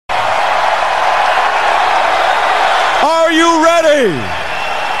Are you ready?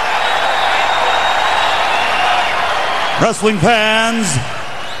 Wrestling fans,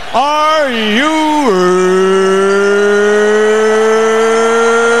 are you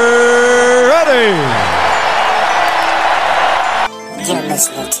ready? You're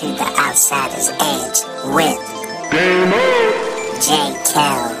listening to The Outsider's Edge with Jay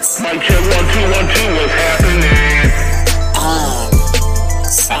Kells. 1, 2, 1, 2, 1, 2, what's happening? And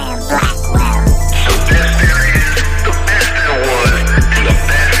Sam Blackwell. So this there is the best there was to the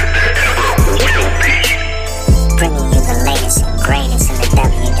best there ever will be. Bringing you the latest and greatest in the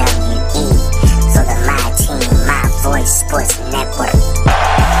WWE for the My Team, My Voice Sports Network.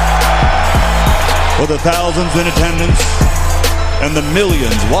 For the thousands in attendance and the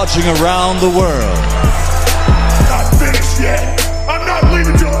millions watching around the world. Not finished yet. I'm not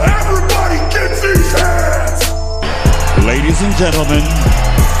leaving till everybody gets these hands. Ladies and gentlemen,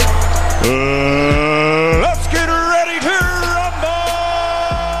 let's get ready to rumble!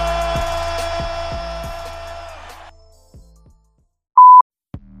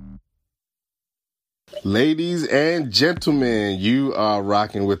 Ladies and gentlemen, you are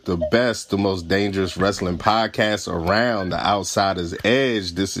rocking with the best, the most dangerous wrestling podcast around, The Outsider's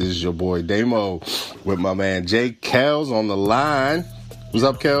Edge. This is your boy Damo with my man Jay Kells on the line. What's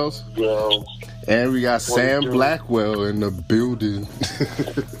up, Kells? Yo. And we got Sam Blackwell in the building.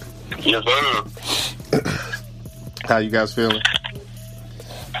 Yes, sir. How you guys feeling?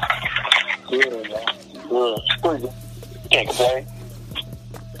 Good, man. Good. Can't complain.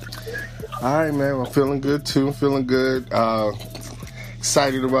 All right, man. I'm feeling good, too. Feeling good.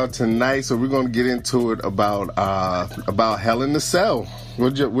 Excited about tonight. So we're going to get into it about Hell in the Cell.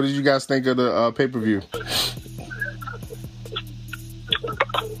 What did you guys think of the pay-per-view?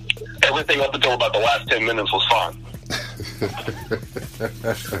 Everything up until about the last 10 minutes was fine.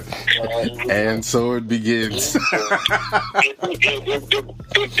 And so it begins.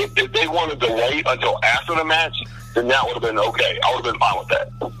 If they wanted to wait until after the match, then that would have been okay. I would have been fine with that.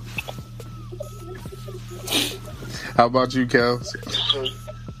 How about you, Kels?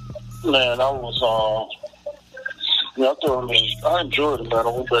 Man, I enjoyed it, man. I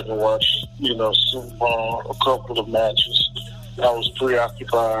went back and watched, a couple of matches. I was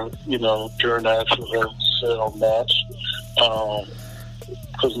preoccupied, during the actual Hell in the Cell match,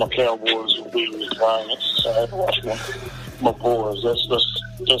 because my Cowboys were beating the Giants, so I had to watch my boys. That's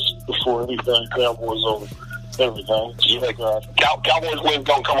before anything. Cowboys over everything. Cowboys wins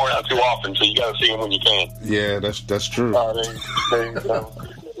don't come around too often, so you got to see them when you can. Yeah, that's true. We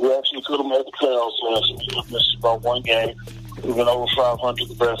actually could have made the playoffs last week. We missed about one game. We went over 500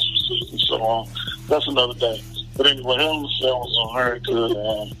 the best season, so that's another day. But anyway, Hell in the Cell was very good,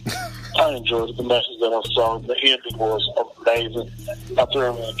 and I enjoyed the matches that I saw. The ending was amazing. I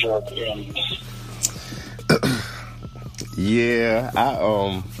thoroughly enjoyed the ending. Yeah,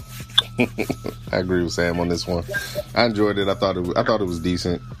 I agree with Sam on this one. I enjoyed it. I thought it was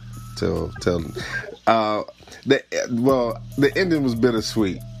decent. The ending was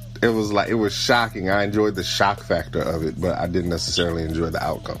bittersweet. It was shocking. I enjoyed the shock factor of it, but I didn't necessarily enjoy the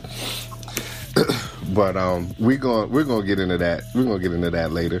outcome. But we're gonna get into that. We're gonna get into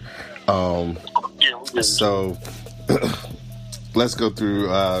that later. So let's go through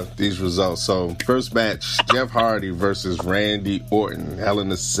these results. So first match: Jeff Hardy versus Randy Orton, Hell in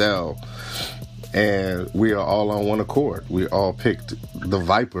a Cell, and we are all on one accord. We all picked the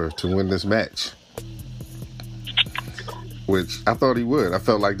Viper to win this match, which I thought he would. I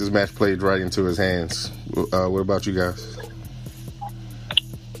felt like this match played right into his hands. What about you guys?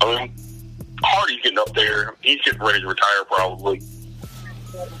 Hardy's getting up there. He's getting ready to retire probably.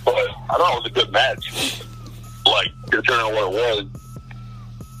 But I thought it was a good match. Like, considering what it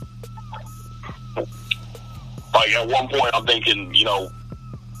was. Like, at one point I'm thinking,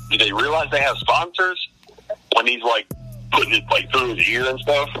 did they realize they have sponsors? When he's, putting it, through his ear and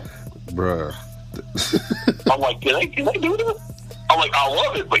stuff. Bruh. I'm like, can they do this? I'm like, I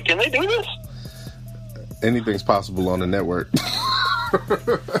love it, but can they do this? Anything's possible on the network.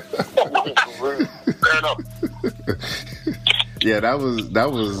 Fair enough. Yeah, that was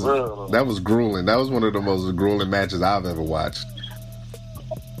grueling. That was one of the most grueling matches I've ever watched.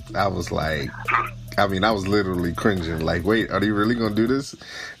 I was literally cringing. Like, wait, are they really gonna do this?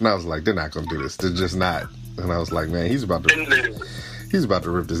 And I was like, they're not gonna do this. They're just not. And I was like, man, he's about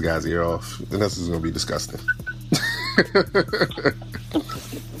to rip this guy's ear off, and this is gonna be disgusting.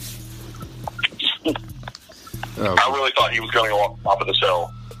 I really thought he was going to go off the top of the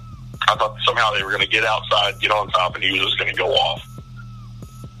cell. I thought somehow they were going to get outside, get on top, and he was just going to go off.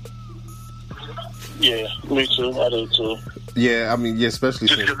 Yeah, me too. I do too. Yeah, I mean, yeah, especially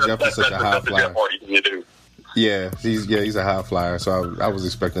since Jeff is such a high flyer. Yeah, he's a high flyer, so I was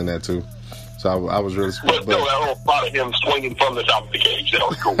expecting that too. So I was really. But still, that little spot of him swinging from the top of the cage, that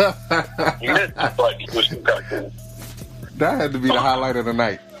was cool. He missed it, but it was kind of cool. That had to be the highlight of the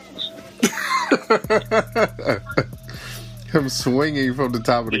night. Him swinging from the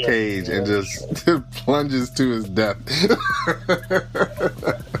top of the cage and just plunges to his death.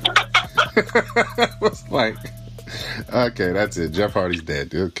 It was like, okay, that's it. Jeff Hardy's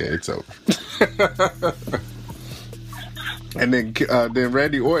dead. Okay, it's over. And then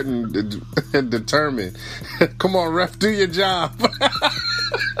Randy Orton determined, come on, ref, do your job.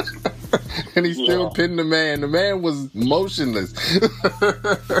 And he still pinned the man. The man was motionless.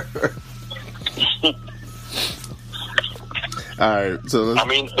 All right, so let's... I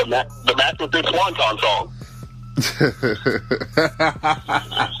mean, the match with this Swanton song.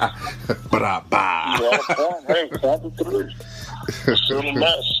 Hey, count to three. Still a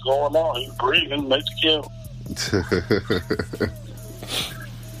mess going on. He's breathing, makes a kill.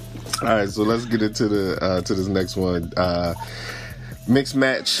 All right, so let's get into the to this next one.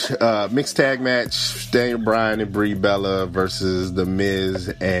 Mixed tag match: Daniel Bryan and Brie Bella versus The Miz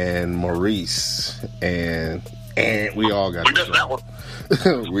and Maurice. And we all got that one.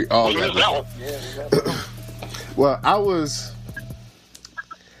 We all got that one. Well, I was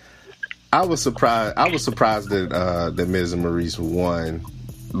surprised. I was surprised that Miz and Maurice won.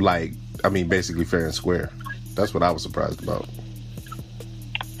 Like, I mean, basically fair and square. That's what I was surprised about.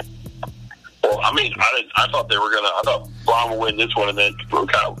 Well, I mean, I thought they were I thought Braun would win this one, and then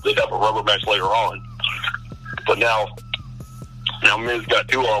they'd have a rubber match later on. But now Miz got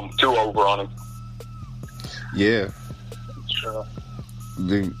two over on him. Yeah. Sure.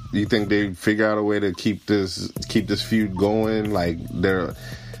 Do you think they figure out a way to keep this feud going? Like they'll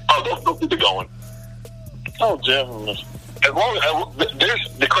keep it going. Oh, definitely. As long as there's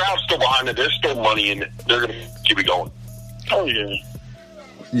the crowd's still behind it, there's still money in it. They're gonna keep it going. Oh yeah.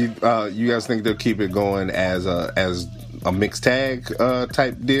 You guys think they'll keep it going as a mixed tag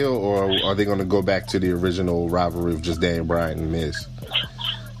type deal, or are they going to go back to the original rivalry of just Daniel Bryan and Miz?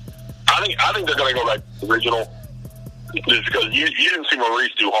 I think they're going to go back to the original, just because you didn't see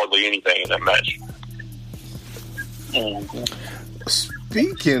Maurice do hardly anything in that match.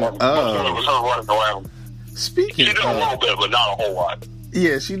 Speaking of, she did a little bit, but not a whole lot.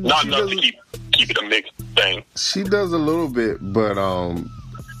 Yeah, not enough to keep it a mixed thing. She does a little bit, but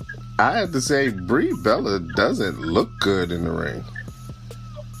I have to say, Brie Bella doesn't look good in the ring.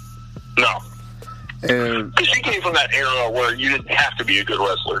 No. And because she came from that era where you didn't have to be a good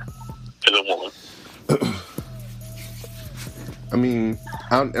wrestler as a woman. I mean,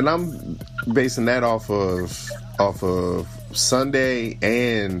 I'm basing that off of Sunday,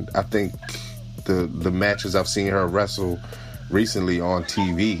 and I think the matches I've seen her wrestle recently on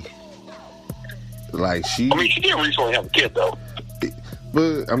TV. Like she did recently have a kid though.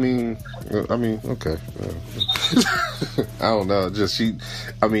 But I mean, okay. I don't know. Just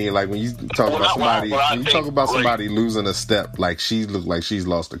like when you talk about somebody losing a step, like she looked like she's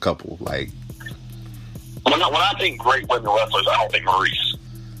lost a couple. Like when I think great women wrestlers, I don't think Maurice.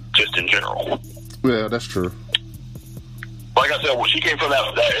 Just in general. Yeah, that's true. Like I said, well, she came from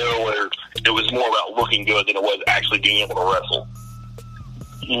that era where it was more about looking good than it was actually being able to wrestle.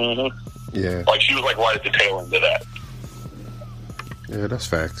 Mm-hmm. Yeah. Like she was like right at the tail end of that. Yeah, that's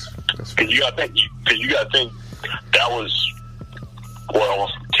facts. Because you got to think that was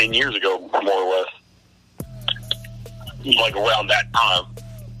almost 10 years ago, more or less. Like around that time.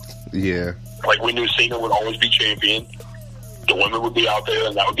 Yeah. Like we knew Cena would always be champion. The women would be out there,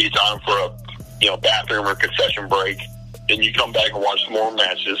 and that would be time for a bathroom or concession break. Then you come back and watch some more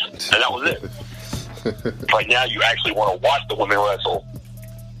matches, and that was it. Like now, you actually want to watch the women wrestle,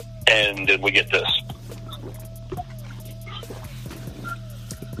 and then we get this.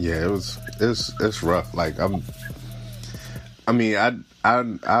 Yeah, it's rough. Like I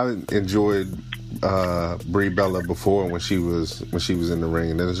enjoyed Brie Bella before when she was in the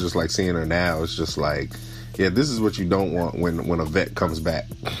ring, and then it's just like seeing her now. It's just like, yeah, this is what you don't want when a vet comes back.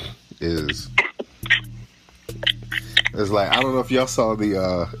 It's like, I don't know if y'all saw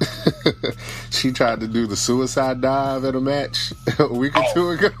the she tried to do the suicide dive at a match a week or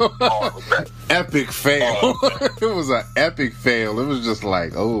two ago. Epic fail. It was an epic fail. It was just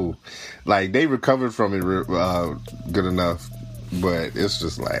like, like they recovered from it good enough, but it's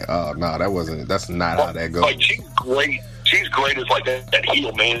just like, oh no, that's not how that goes. Like she's great as like that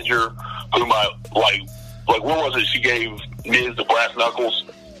heel manager who might like what was it? She gave Miz the brass knuckles.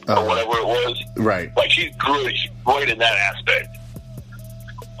 Or whatever it was. Right. Like, she's good. She's great in that aspect.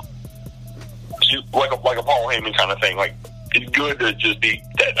 She's like a Paul Heyman kind of thing. Like, it's good to just be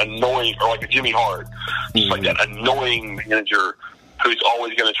that annoying, or like a Jimmy Hart, just like that annoying manager who's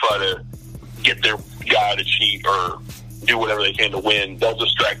always going to try to get their guy to cheat or do whatever they can to win. They'll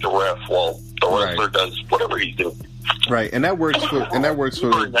distract the ref while the wrestler does whatever he's doing. Right, and that works for that kind of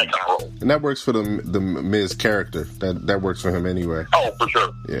role. And that works for the Miz character. That works for him anyway. Oh, for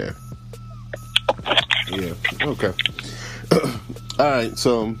sure. Yeah. Yeah. Okay. All right.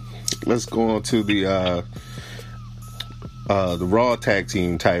 So let's go on to the Raw Tag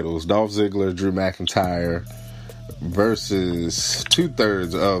Team titles. Dolph Ziggler, Drew McIntyre versus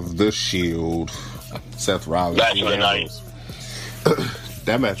 2/3 of the Shield, Seth Rollins. Match of the night.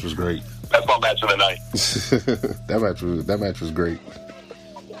 That match was great. That's my match of the night. that match was great.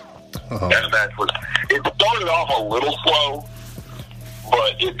 That match was. It started off a little slow,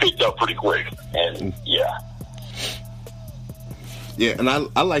 but it picked up pretty quick. And yeah. Yeah, and I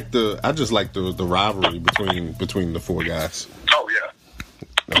just like the rivalry between the four guys. Oh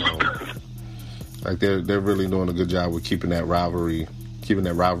yeah. Like they're really doing a good job with keeping that rivalry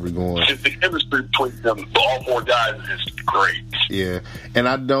going. The chemistry between them, all four guys, is great. Yeah, and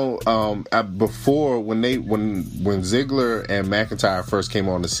I don't. Before when Ziggler and McIntyre first came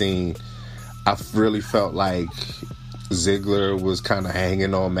on the scene, I really felt like Ziggler was kind of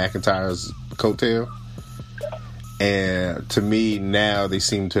hanging on McIntyre's coattail. And to me, now they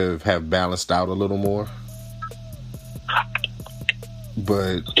seem to have balanced out a little more.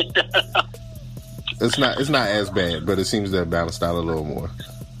 But it's not as bad, but it seems to have balanced out a little more.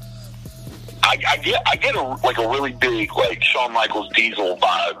 I get a really big Shawn Michaels Diesel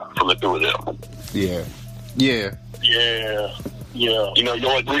vibe from the two of them. Yeah. You know,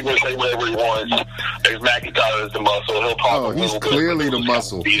 you'll let Ziggler say whatever he wants. There's McIntyre as the muscle. He'll talk a little he's bit. Clearly the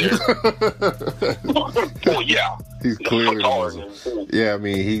muscle. Well, yeah. He's clearly the muscle. Yeah, I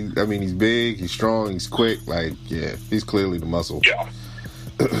mean he's big, he's strong, he's quick. He's clearly the muscle. Yeah.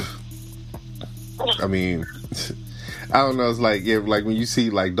 I mean, I don't know. It's like when you see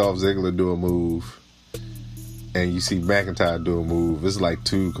Dolph Ziggler do a move, and you see McIntyre do a move. It's like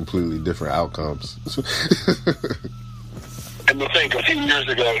two completely different outcomes. And to think, a few years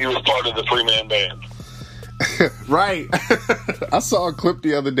ago, he was part of the 3-man band. Right. I saw a clip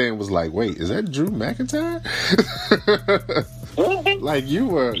the other day and was like, "Wait, is that Drew McIntyre?" Like you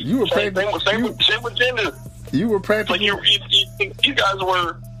were same with Jinder. You were practically. You guys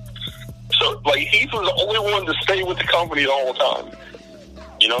were. So, Heath was the only one to stay with the company all the time.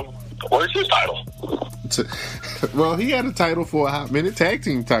 You know, where's his title? Well, he had a title for a hot minute, tag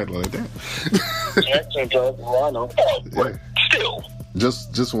team title like that. Tag team title, well, I know. But still,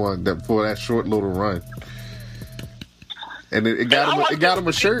 just one for that short little run. And it got him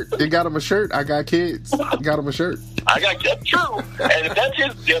a shirt. It got him a shirt. I got kids. It got him a shirt. That's true. And if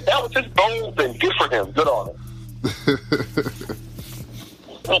that was his goal, then good for him. Good on him.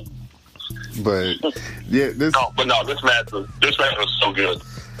 But yeah, this match was so good.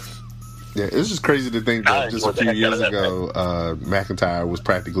 Yeah, it's just crazy to think that just a few years ago, McIntyre was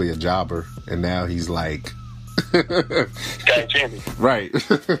practically a jobber, and now he's like, tag champion, right?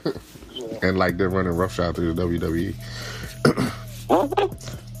 And they're running roughshod through the WWE.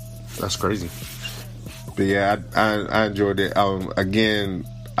 That's crazy. But yeah, I enjoyed it. Again,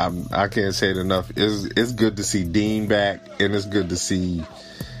 I can't say it enough. It's good to see Dean back, and it's good to see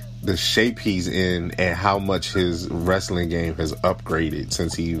the shape he's in and how much his wrestling game has upgraded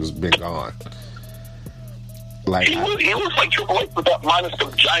since he was been gone. He was like Triple H with that minus the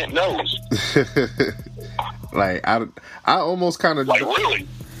giant nose. I almost kind of really.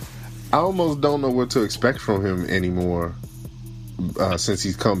 I almost don't know what to expect from him anymore since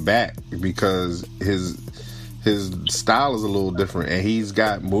he's come back, because his style is a little different, and he's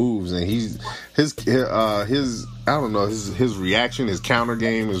got moves, and his I don't know, his reaction, his counter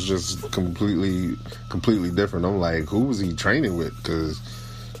game is just completely different. I'm like, who was he training with?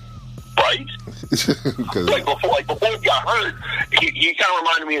 Right? Before he got hurt, he kind of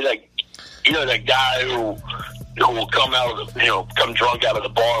reminded me of that guy who will come drunk out of the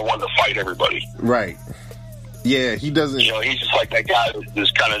bar and want to fight everybody. Right. Yeah, he doesn't. He's just like that guy who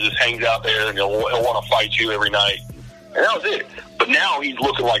just hangs out there and he'll want to fight you every night. And that was it. But now he's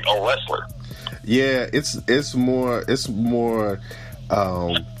looking like a wrestler. Yeah, it's more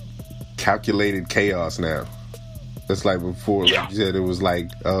calculated chaos now. It's like before, like you said, it was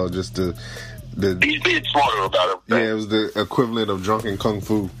just the he's being smarter about it. Yeah, it was the equivalent of drunken kung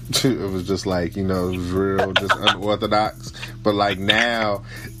fu. It was just it was real, just unorthodox. But now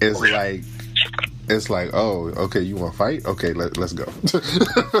it's oh, okay, you want to fight? Okay, let's go.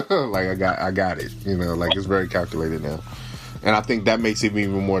 I got it. It's very calculated now, and I think that makes it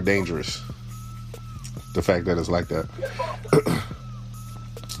even more dangerous. the fact that it's like that.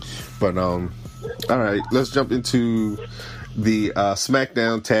 But all right, let's jump into the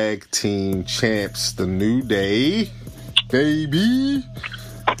SmackDown Tag Team Champs, The New Day, baby,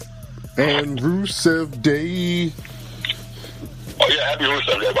 and Rusev Day. Oh yeah, happy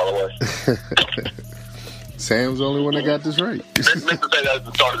Rusev Day, by the way. Sam's the only one that got this right. Meant to say that at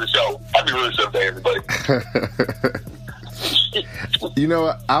the start of the show. Happy Rusev Day, everybody. You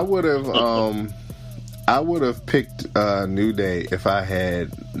know, I would have picked New Day if I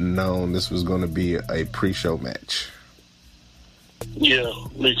had known this was going to be a pre-show match. Yeah,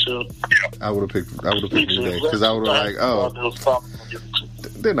 me too. I would have picked New Day because I would have like, oh,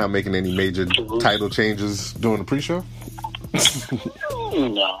 they're not making any major title changes during the pre-show.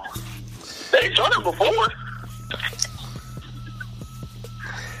 No, They've done it before.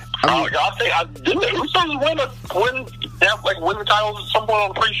 I think I didn't. Usos win the titles at some point on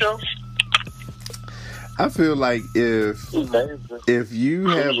the pre-show. I feel like if you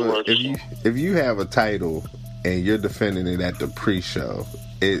have a title and you're defending it at the pre-show,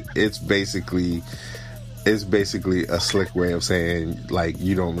 it's basically a slick way of saying like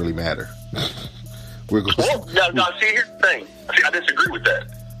you don't really matter. Well, now, see, here's the thing. See, I disagree with that.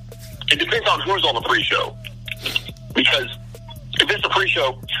 It depends on who's on the pre-show. Because if it's a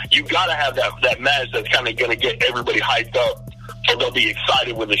pre-show, you got to have that match that's kind of going to get everybody hyped up so they'll be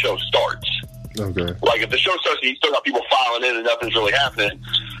excited when the show starts. Okay. Like, if the show starts and you still got people filing in and nothing's really happening,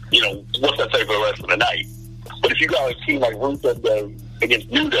 you know, what's that say for the rest of the night? But if you got a team like Rusev Day against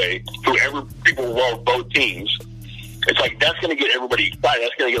New Day, people love both teams, it's like that's going to get everybody excited.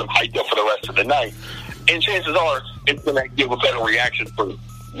 That's going to get them hyped up for the rest of the night. And chances are it's going to give a better reaction for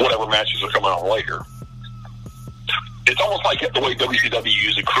whatever matches are coming on later. It's almost like the way WCW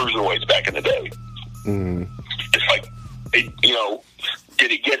used the cruiserweights back in the day. Mm. It's like, did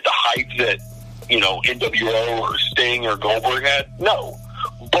it get the hype that, NWO or Sting or Goldberg had? No.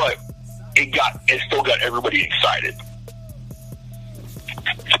 But it still got everybody excited.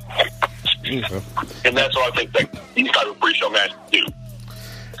 Okay. And that's what I think that these type of pre-show matches do.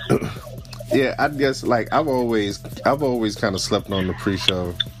 Yeah, I guess like I've always kind of slept on the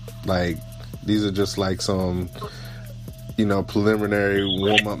pre-show. Like these are just like some preliminary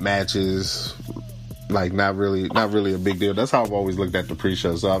warm-up matches. Like not really a big deal. That's how I've always looked at the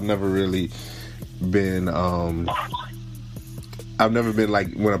pre-show. So I've never really been like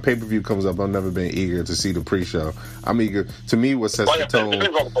when a pay-per-view comes up, I've never been eager to see the pre-show. I'm eager. To me, what sets the tone.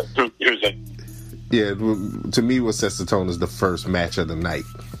 Yeah, to me, what sets the tone is the first match of the night.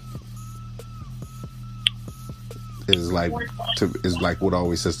 Is like what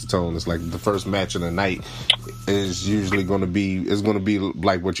always sets the tone. It's like the first match of the night is usually going to be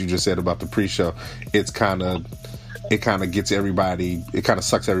like what you just said about the pre-show. It kind of gets everybody. It kind of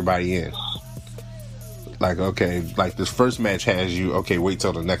sucks everybody in. Like, okay, like this first match has you. Okay, wait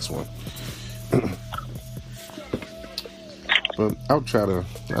till the next one. But I've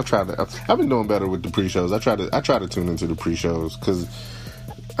been doing better with the pre-shows. I try to tune into the pre-shows because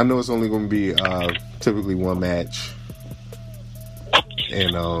I know it's only going to be typically one match,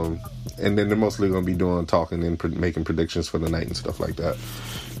 and then they're mostly going to be doing talking and making predictions for the night and stuff like that.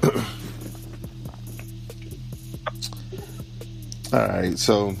 All right,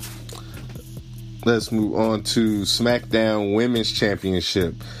 so let's move on to SmackDown Women's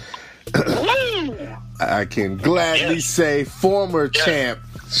Championship. I can gladly say former champ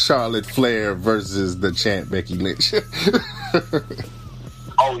Charlotte Flair versus the champ Becky Lynch.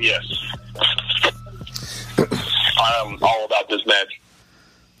 Oh, yes. I am all about this match.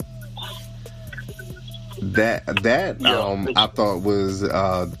 I thought was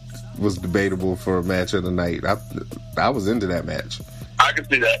debatable for a match of the night. I was into that match. I can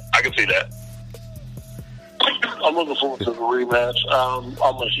see that. I'm looking forward to the rematch. I'm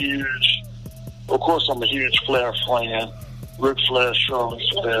a huge Flair fan. Ric Flair, Charlotte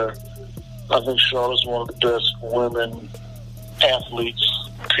Flair. I think Charlotte's one of the best women athletes,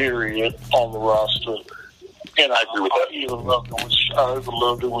 period, on the roster. And I agree with that. I even loved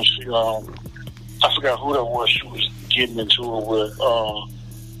it when she, I forgot who that was she was getting into it with.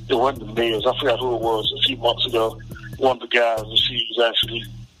 It wasn't the Miz. I forgot who it was a few months ago. One of the guys, and she was actually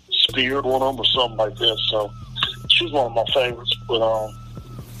speared one of them or something like that. So she's one of my favorites. But I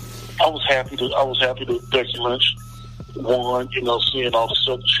was happy that Becky Lynch won. Seeing all the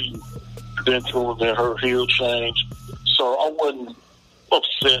stuff she'd been through and then her heel change. So I wasn't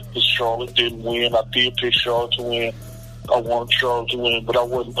upset that Charlotte didn't win. I did pick Charlotte to win. I wanted Charlotte to win, but I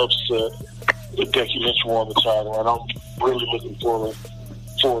wasn't upset that Becky Lynch won the title. And I'm really looking forward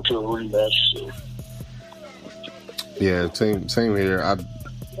to a rematch. So. Yeah, same here.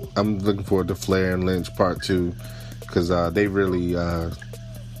 I'm looking forward to Flair and Lynch Part 2 because they really,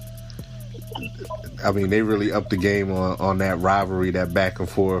 they really upped the game on that rivalry, that back and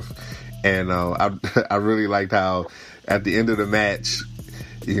forth. And I really liked how at the end of the match,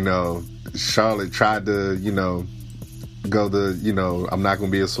 Charlotte tried to, go the, I'm not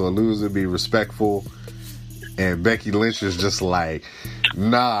going to be a sore loser, be respectful. And Becky Lynch is just like,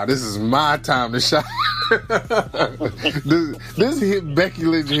 nah, this is my time to shine. this hit Becky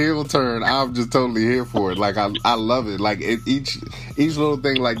Lynch heel turn, I'm just totally here for it. Like I love it. Like each little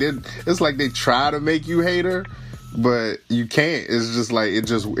thing, like it's like they try to make you hate her, but you can't. It's just like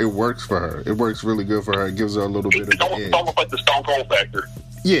it works for her. It works really good for her. It gives her a little bit of an edge. It's almost like the Stone Cold factor.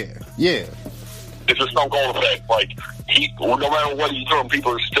 Yeah. It's a Stone Cold effect. Like no matter what he's doing,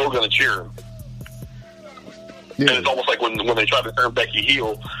 people are still going to cheer him. Yeah. And it's almost like when they tried to turn Becky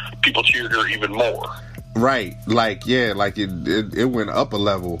heel, people cheered her even more. Right, like it went up a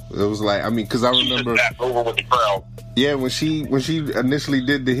level. It was like, because I remember over with the crowd. Yeah, when she initially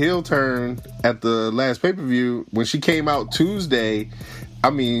did the heel turn at the last pay-per-view, when she came out Tuesday,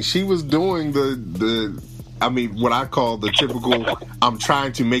 she was doing the what I call the typical I'm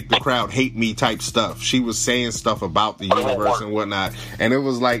trying to make the crowd hate me type stuff. She was saying stuff about the universe and whatnot, and it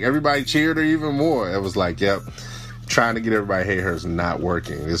was like everybody cheered her even more. It was like, yep. Trying to get everybody to hate her is not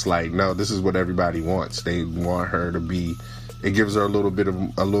working. It's like, no, this is what everybody wants. They want her to be. It gives her a little bit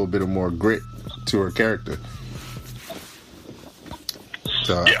of more grit to her character.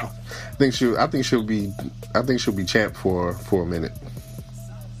 So yeah. I think she'll be champ for a minute.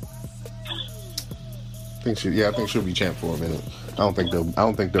 I think she'll be champ for a minute. I don't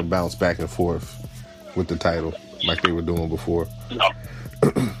think they'll bounce back and forth with the title like they were doing before. No.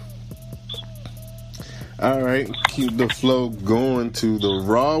 All right, keep the flow going to the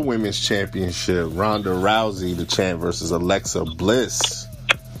Raw Women's Championship. Ronda Rousey, the champ, versus Alexa Bliss.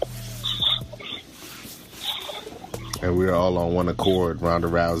 And we're all on one accord. Ronda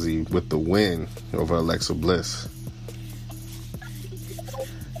Rousey with the win over Alexa Bliss.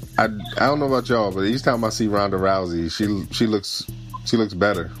 I don't know about y'all, but each time I see Ronda Rousey, she looks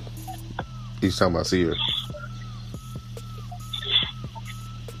better. Each time I see her.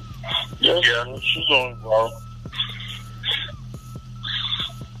 Yeah, she's on well.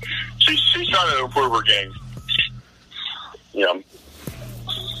 She's trying to improve her game.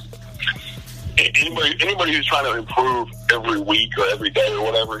 Anybody who's trying to improve every week or every day or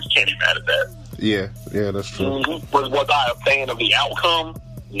whatever, you can't be mad at that. Yeah, that's true. Mm-hmm. Was I a fan of the outcome?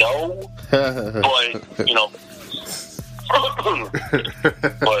 No. But,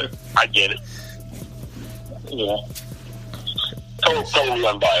 but I get it. Yeah. Totally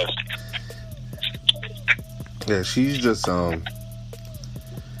unbiased. Yeah, she's just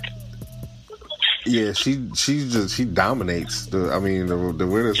she dominates. The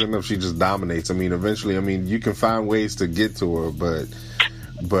weirdest enough, she just dominates. Eventually, you can find ways to get to her, but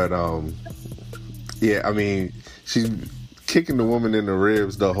she's kicking the woman in the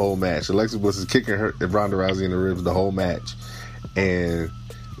ribs the whole match. Alexa Bliss is kicking Ronda Rousey in the ribs the whole match, and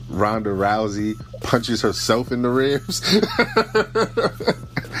Ronda Rousey punches herself in the ribs.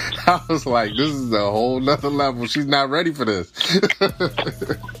 I was like, this is a whole nother level. She's not ready for this.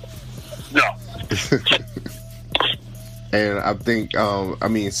 No. And I think,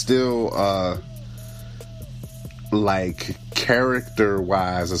 still, like,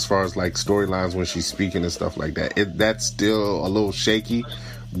 character-wise, as far as, like, storylines when she's speaking and stuff like that, that's still a little shaky.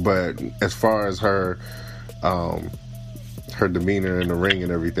 But as far as her demeanor in the ring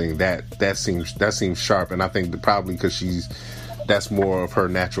and everything, that seems sharp. And I think probably because that's more of her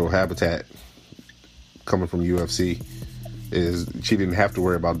natural habitat coming from UFC. Is she didn't have to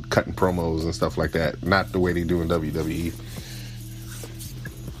worry about cutting promos and stuff like that. Not the way they do in WWE.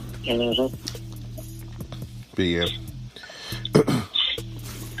 Mm-hmm. But yeah.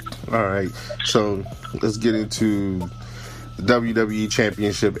 All right. So let's get into the WWE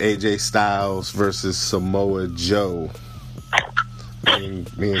Championship. AJ Styles versus Samoa Joe.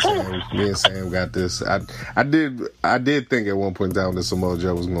 Me and Sam got this. I did think at one point in time that Samoa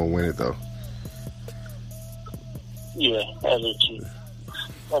Joe was going to win it though. Yeah, I did too.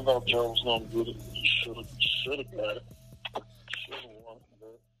 I thought Joe was going to get it. He should have got it. Should have won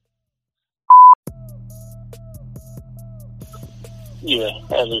it. Yeah,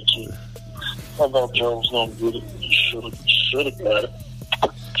 I did too. I thought Joe was going to get it. He should have got it.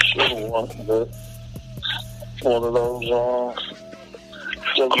 Should have won it. One of those.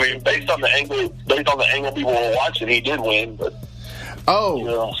 Based on the angle people were watching, he did win. But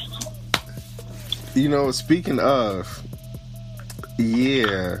speaking of,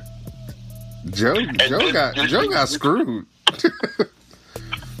 yeah, Joe got screwed.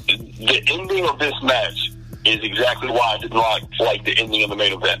 the ending of this match is exactly why I did not like the ending of the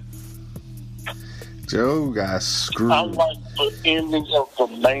main event. Joe got screwed. I like the ending of the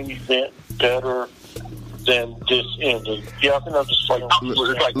main event better than this ending. Yeah, I think I'm just like...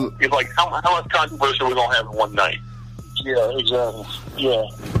 It's like how much controversy are we going to have in one night? Yeah, exactly. Yeah.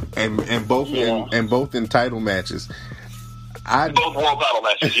 And both in title matches. Both world title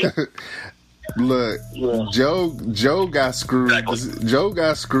matches, yeah. Look, Yeah. Joe got screwed. Exactly. Joe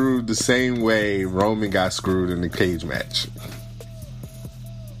got screwed the same way Roman got screwed in the cage match.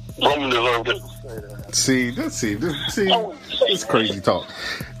 Roman deserved it. See, it's crazy talk.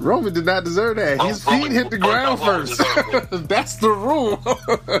 Roman did not deserve that. His feet hit the ground first. That's the rule.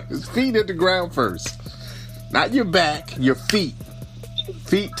 His feet hit the ground first. Not your back, your feet.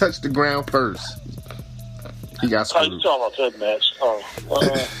 Feet touch the ground first. He got Oh, you screwed. talking about that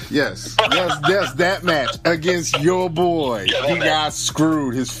match? Yes, that match against your boy. Yeah, that He match. got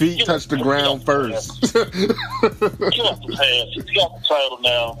screwed. His feet touched the ground first. He got the pass. He's got the title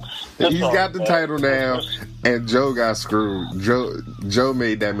now. That's He's all got the that title matters. now, and Joe got screwed. Joe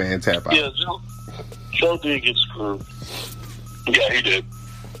made that man tap out. Yeah, Joe did get screwed. Yeah, he did.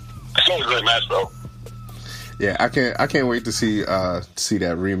 It's only a great match, though. Yeah, I can't wait to see that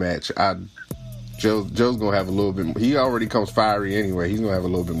rematch. Joe's gonna have a little bit. He already comes fiery anyway. He's gonna have a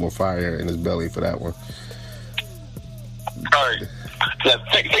little bit more fire in his belly for that one. All right. Now,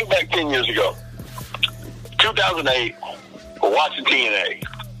 think back 10 years ago. 2008, we're watching TNA.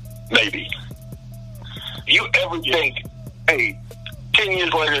 Maybe. You ever think, hey, 10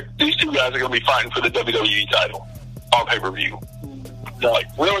 years later, these two guys are going to be fighting for the WWE title on pay-per-view? Like,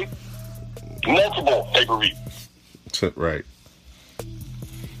 really? Multiple pay-per-view. Right.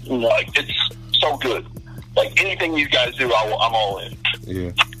 Like, it's so good. Like, anything these guys do, I'm all in.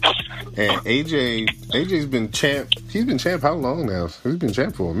 Yeah. And AJ's been champ. He's been champ how long now? He's been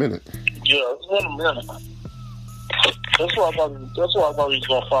champ for a minute. Yeah, it's been a minute. That's why I thought he was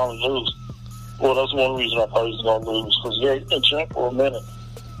going to finally lose. Well, that's one reason I thought he was going to lose, because he's been champ for a minute.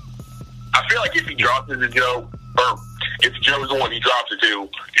 I feel like if he drops it to Joe, or if Joe's the one he drops it to,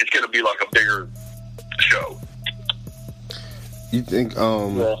 it's going to be like a bigger show. You think?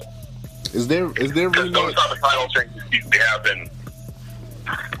 Yeah. Is there Because those rematch? type of title changes usually happen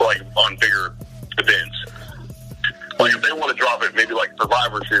like on bigger events. Like if they want to drop it, maybe like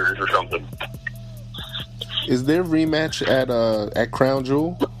Survivor Series or something. Is there rematch at Crown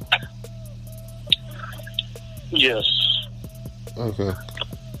Jewel? Yes. Okay.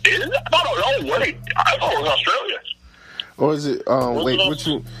 Is it? Oh, wait. I thought it was Australia. Or is it?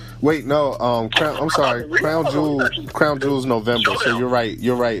 Wait, no. I'm sorry. Crown Jewel's November. So you're right.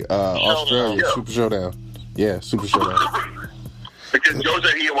 Australia, Yeah. Super Showdown. Yeah, Super Showdown. Because Joe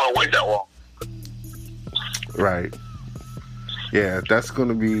said he didn't want to wait that long. Right. Yeah, that's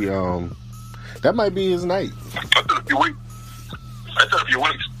gonna be. That might be his night. That's in a few weeks.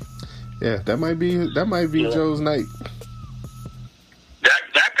 Yeah, that might be Yeah. Joe's night.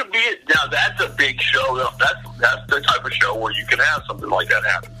 That could be it. Now that's a big show. That's the type of show where you can have something like that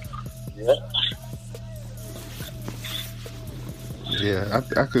happen. Yeah. Yeah,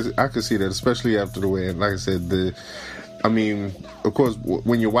 I could see that, especially after the way. And like I said, of course,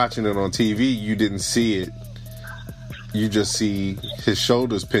 when you're watching it on TV, you didn't see it. You just see his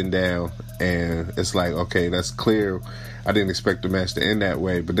shoulders pinned down, and it's like, okay, that's clear. I didn't expect the match to end that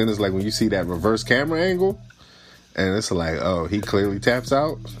way. But then it's like when you see that reverse camera angle, and it's like, oh, he clearly taps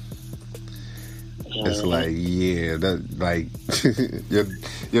out. It's like, yeah, that like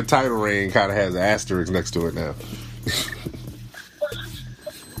your title reign kind of has an asterisk next to it now.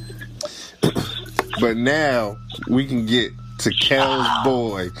 But now we can get to Kel's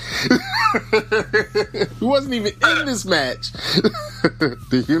boy, who wasn't even in this match.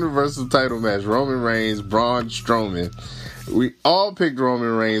 The Universal title match, Roman Reigns, Braun Strowman. We all picked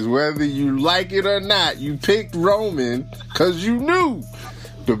Roman Reigns, whether you like it or not. You picked Roman because you knew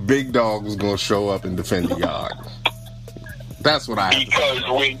the big dog was going to show up and defend the yard. That's what I have to say. Because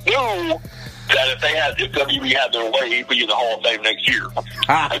we knew that if WWE had their way, he'd be in the Hall of Fame next year.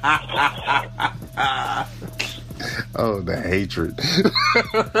 Oh, the hatred.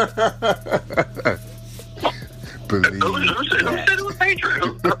 Believe Who said it was hatred?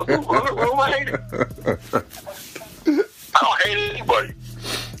 Who am I hating? I don't hate anybody.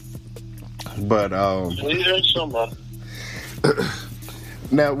 But He hate somebody.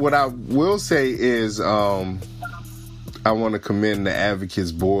 now, what I will say is, I want to commend the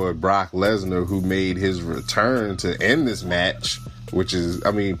Advocates board, Brock Lesnar, who made his return to end this match. Which is,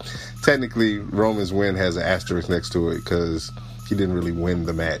 I mean, technically Roman's win has an asterisk next to it because he didn't really win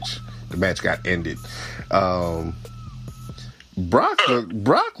the match. The match got ended.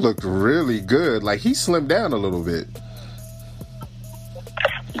 Brock looked really good. Like, he slimmed down a little bit.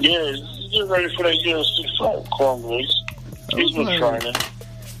 Yeah, he's getting ready for that UFC fight, Cornways. He's been training.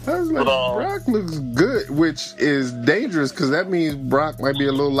 I was like, Brock looks good, which is dangerous because that means Brock might be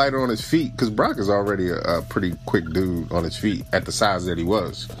a little lighter on his feet because Brock is already a pretty quick dude on his feet at the size that he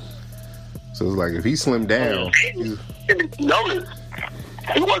was. So it's like if he slimmed down, notice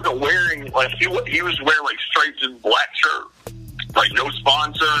he wasn't wearing like he was wearing like stripes and black shirt, like no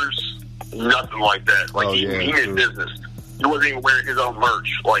sponsors, nothing like that. Like he did business. He wasn't even wearing his own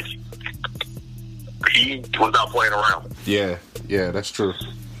merch. Like he was not playing around. Yeah, that's true.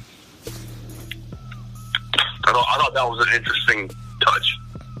 I thought that was an interesting touch.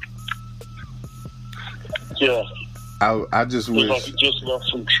 Yeah. I just wish. Like he just left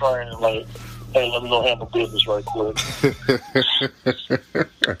from training, like, hey, let me go handle business right quick.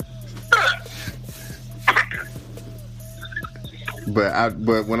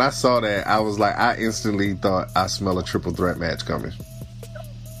 But when I saw that, I was like, I instantly thought I smell a triple threat match coming.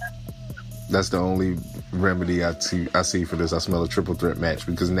 That's the only remedy I see for this. I smell a triple threat match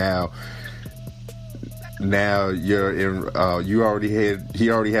because now you're in.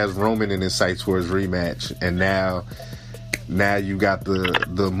 He already has Roman in his sights for his rematch, and now you got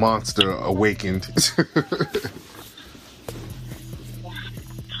the monster awakened.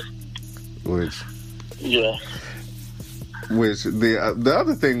 Which the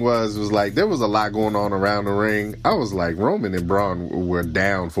other thing was like there was a lot going on around the ring. I was like, Roman and Braun were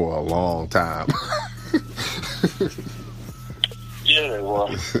down for a long time. Yeah, they were.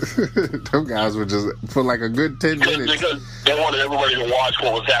 Those guys were just for like a good 10 minutes. Because they wanted everybody to watch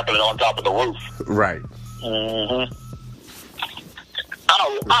what was happening on top of the roof. Right. Mm-hmm.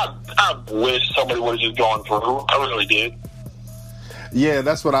 I wish somebody would have just gone through. I really did. Yeah,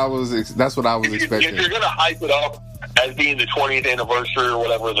 that's what I was expecting. If you're gonna hype it up as being the 20th anniversary or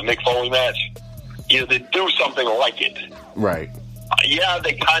whatever, the Mick Foley match, then do something like it. Right. Yeah,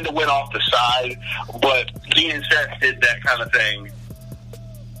 they kind of went off the side, but Dean and Seth did that kind of thing,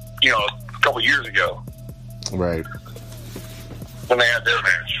 a couple years ago. Right. When they had their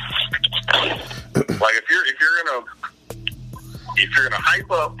match. Like if you're gonna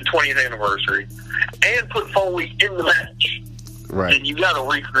hype up the 20th anniversary and put Foley in the match, right, then you got to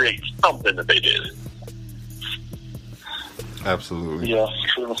recreate something that they did. Absolutely. Yeah,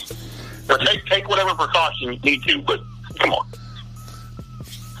 true. But take whatever precaution you need to, but come on.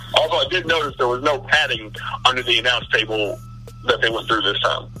 Also, I did notice there was no padding under the announce table that they went through this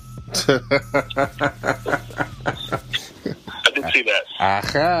time. I did see that.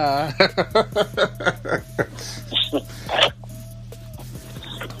 Aha.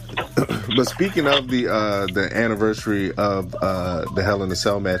 But speaking of the anniversary of the Hell in a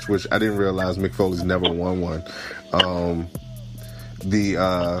Cell match, which I didn't realize Mick Foley's never won one.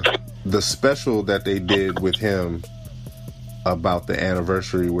 The special that they did with him about the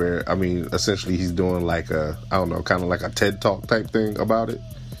anniversary, where essentially he's doing like a kind of like a TED Talk type thing about it.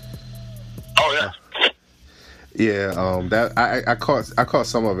 Oh yeah. Yeah, that I caught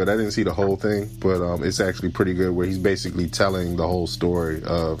some of it. I didn't see the whole thing, but it's actually pretty good. Where he's basically telling the whole story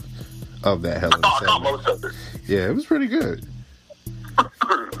of that Hell in a Cell. Most of it. Yeah, it was pretty good.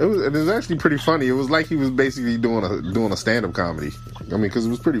 It was actually pretty funny. It was like he was basically doing a stand-up comedy. Because it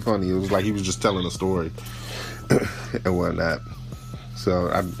was pretty funny. It was like he was just telling a story and whatnot. So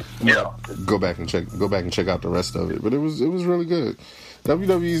I'm gonna go back and check out the rest of it. But it was really good.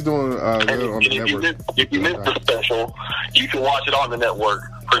 WWE's doing good on the network. If you missed the special, you can watch it on the network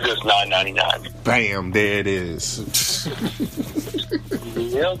for just $9.99. Bam! There it is.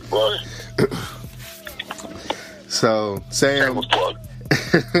 Yeah, boy. So, Sam,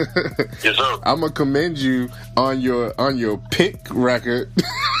 yes, sir. I'm gonna commend you on your pick record.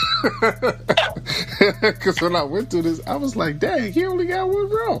 Because when I went through this, I was like, dang, he only got one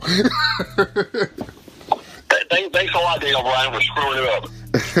wrong. Thanks a lot, Daniel Bryan, for screwing it up.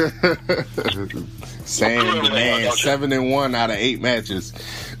 Same man, 7-1 out of 8 matches.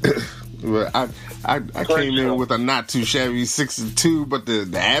 But I came in with a not too shabby 6-2, but the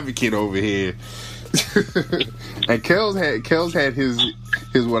advocate over here. And Kells had his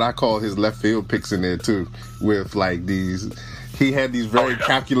what I call his left field picks in there too, with like these. He had these very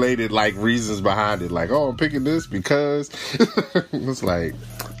calculated like reasons behind it, like, oh, I'm picking this because it's like,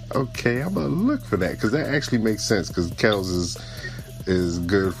 okay, I'm gonna look for that because that actually makes sense because Kells is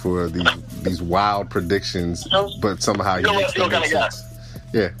good for these wild predictions, but somehow he makes them make sense.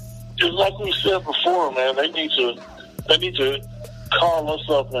 Yeah, just like we said before, man, they need to call us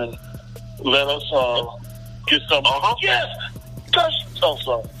up and let us get some. Yes, gosh,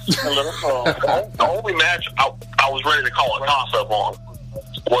 and let us the only match I I was ready to call a toss-up on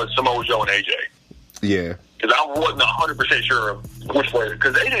was Samoa Joe and AJ. Yeah. Because I wasn't 100% sure of which way.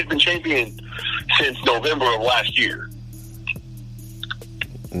 Because AJ had been champion since November of last year.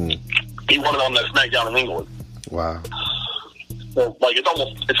 He won it on that SmackDown in England. Wow. So, like,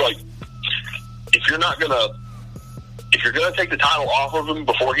 it's like, if you're gonna take the title off of him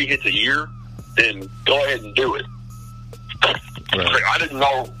before he hits a year, then go ahead and do it. Right. Like, I didn't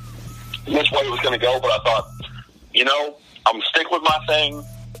know which way it was going to go, but I thought, I'm going to stick with my thing.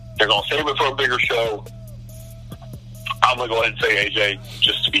 They're going to save it for a bigger show. I'm going to go ahead and say AJ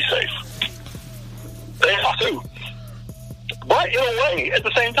just to be safe. They have to. But in a way, at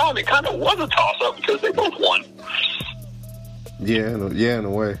the same time, it kind of was a toss-up because they both won. Yeah, in a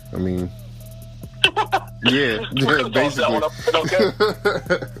way. I mean, yeah, basically.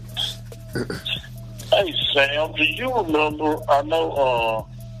 Hey Sam, do you remember? I know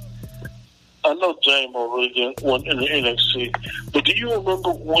James already went in the NXT, but do you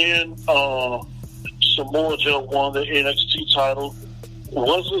remember when Samoa Joe won the NXT title?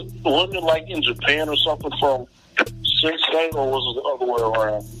 Wasn't it like in Japan or something from Shinsuke, or was it the other way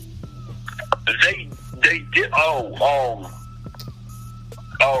around? They did.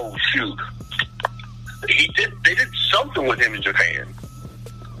 Oh shoot! They did something with him in Japan.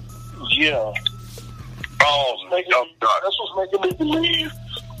 Yeah. Oh, God. That's what's making me believe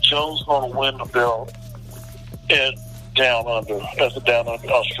Joe's going to win the belt at the Down Under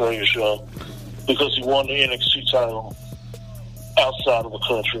Australia show, because he won the NXT title outside of the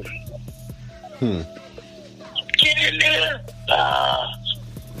country. Get in there!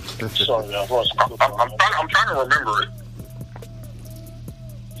 Sorry, I'm trying to remember it.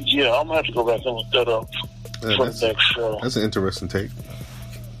 Yeah, I'm going to have to go back and look that up for the next show. That's an interesting take.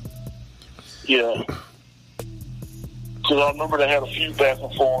 Yeah. Because I remember they had a few back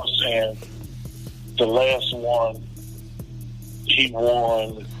and forths, and the last one, he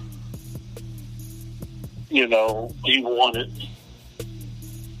won. He won it.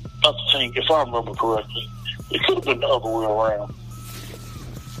 I think, if I remember correctly, it could have been the other way around.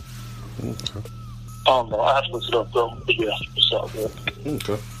 Okay. I don't know. I have to look it up, though. But yeah, it's out there.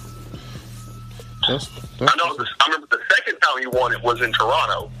 Okay. I remember the second time he won it was in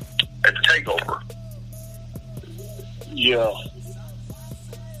Toronto at the TakeOver. Yeah.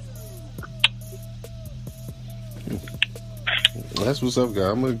 That's what's up, guys.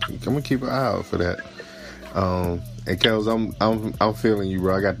 I'm gonna keep an eye out for that. And Kels, I'm feeling you,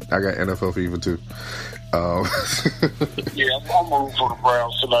 bro. I got NFL fever too. Yeah, I'm rooting for the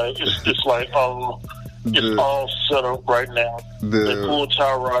Browns tonight. It's like it's all set up right now. They pulled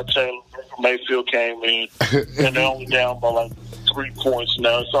Tyrod Taylor. Mayfield came in, and they're only down by like 3 points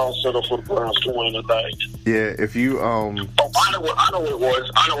now. It's all set up for the Browns to win tonight. Yeah, if you Oh, I know what it was.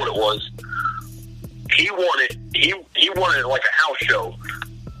 He won it. He won it like a house show.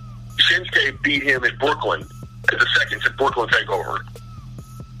 Shinsuke beat him in Brooklyn at the second Brooklyn TakeOver.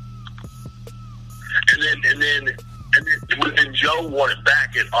 And then Joe won it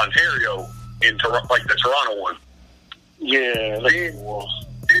back in Ontario in like the Toronto one. Yeah, then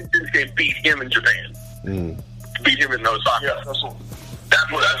Shinsuke beat him in Japan. Beat him in Osaka. Yeah, that's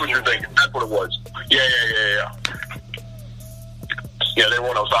what you're thinking. That's what it was. Yeah. Yeah, they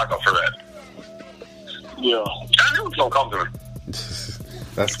won Osaka for that. Yeah. I knew it was gonna come to me.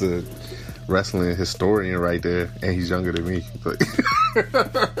 That's the wrestling historian right there, and he's younger than me. But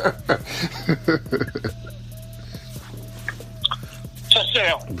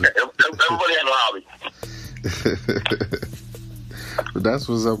touchdown. Everybody has a hobby. But that's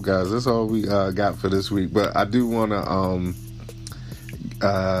what's up, guys. That's all we got for this week. But I do want to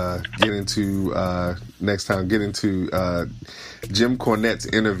get into next time. Get into Jim Cornette's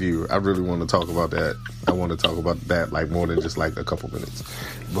interview. I really want to talk about that. I want to talk about that like more than just like a couple minutes.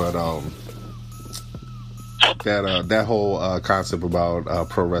 But that whole concept about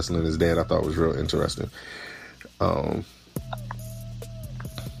pro wrestling is dead, I thought was real interesting. So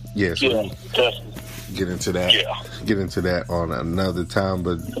definitely. Get into that on another time.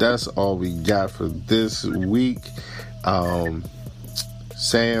 But that's all we got for this week.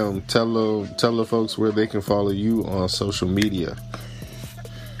 Sam, tell the folks where they can follow you on social media.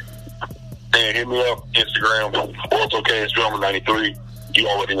 Man, hit me up, Instagram, or it's okay, it's Drummer93. You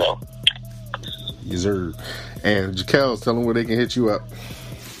already know. Yes, sir. And Jaquels, tell them where they can hit you up.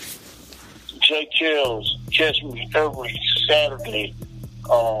 J. Kells, catch me every Saturday.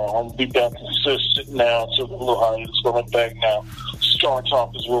 I'm going to be back consistent now. Took a little hiatus, but I'm back now. Star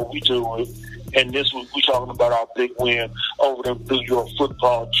Talk is where we do it. And this week we're talking about our big win over the New York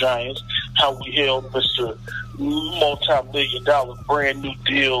Football Giants. How we held Mr. Multi-million-dollar brand new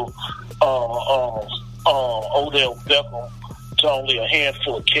deal Odell Beckham to only a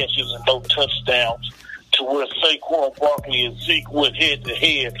handful of catches and no touchdowns, to where Saquon Barkley and Zeke went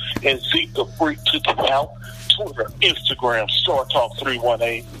head-to-head, and Zeke the Freak took him out. Twitter, Instagram, Star Talk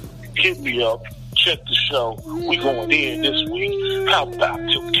 318. Hit me up. Check the show. We going in this week. How about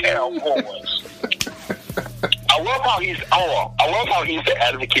your Cowboys? I love how he's the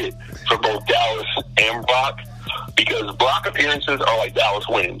advocate for both Dallas and Brock, because Brock appearances are like Dallas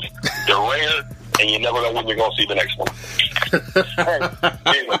wins. They're rare, and you never know when you're going to see the next one.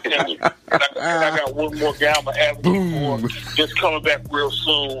 I got one more guy I'm an advocate for, just coming back real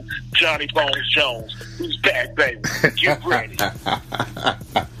soon. Johnny Bones Jones. He's back, baby. Get ready.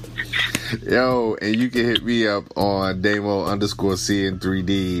 Yo, and you can hit me up on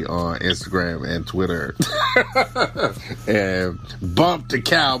Damo_CN3D on Instagram and Twitter. And bump the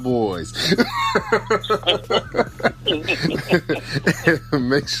Cowboys.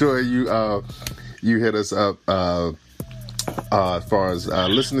 Make sure you hit us up as far as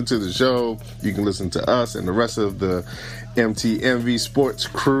listening to the show. You can listen to us and the rest of the MTMV Sports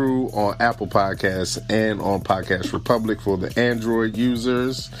crew on Apple Podcasts and on Podcast Republic for the Android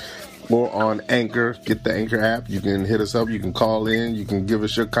users, or on Anchor. Get the Anchor app. You can hit us up. You can call in. You can give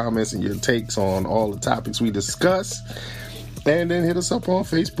us your comments and your takes on all the topics we discuss. And then hit us up on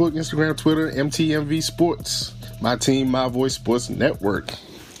Facebook, Instagram, Twitter, MTMV Sports. My team, My Voice Sports Network.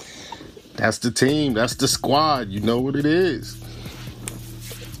 That's the team. That's the squad. You know what it is.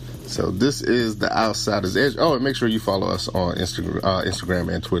 So this is the Outsiders Edge. Oh, and make sure you follow us on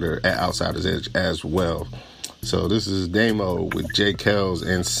Instagram and Twitter at Outsiders Edge as well. So this is Damo with Jay Kells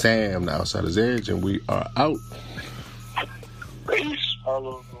and Sam, the Outsiders Edge, and we are out. Peace.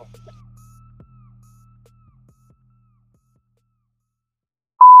 Hello.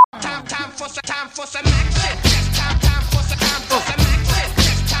 Time for some action. Time for some action. Time for some action.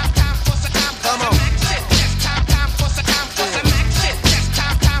 Come on. Time for some action. Time for some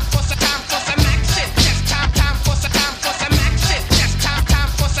action. Time for some action. Time for some action.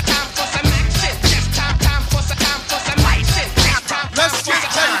 Let's get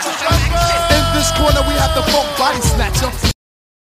ready to rumble. In this corner we have the funk body snatcher.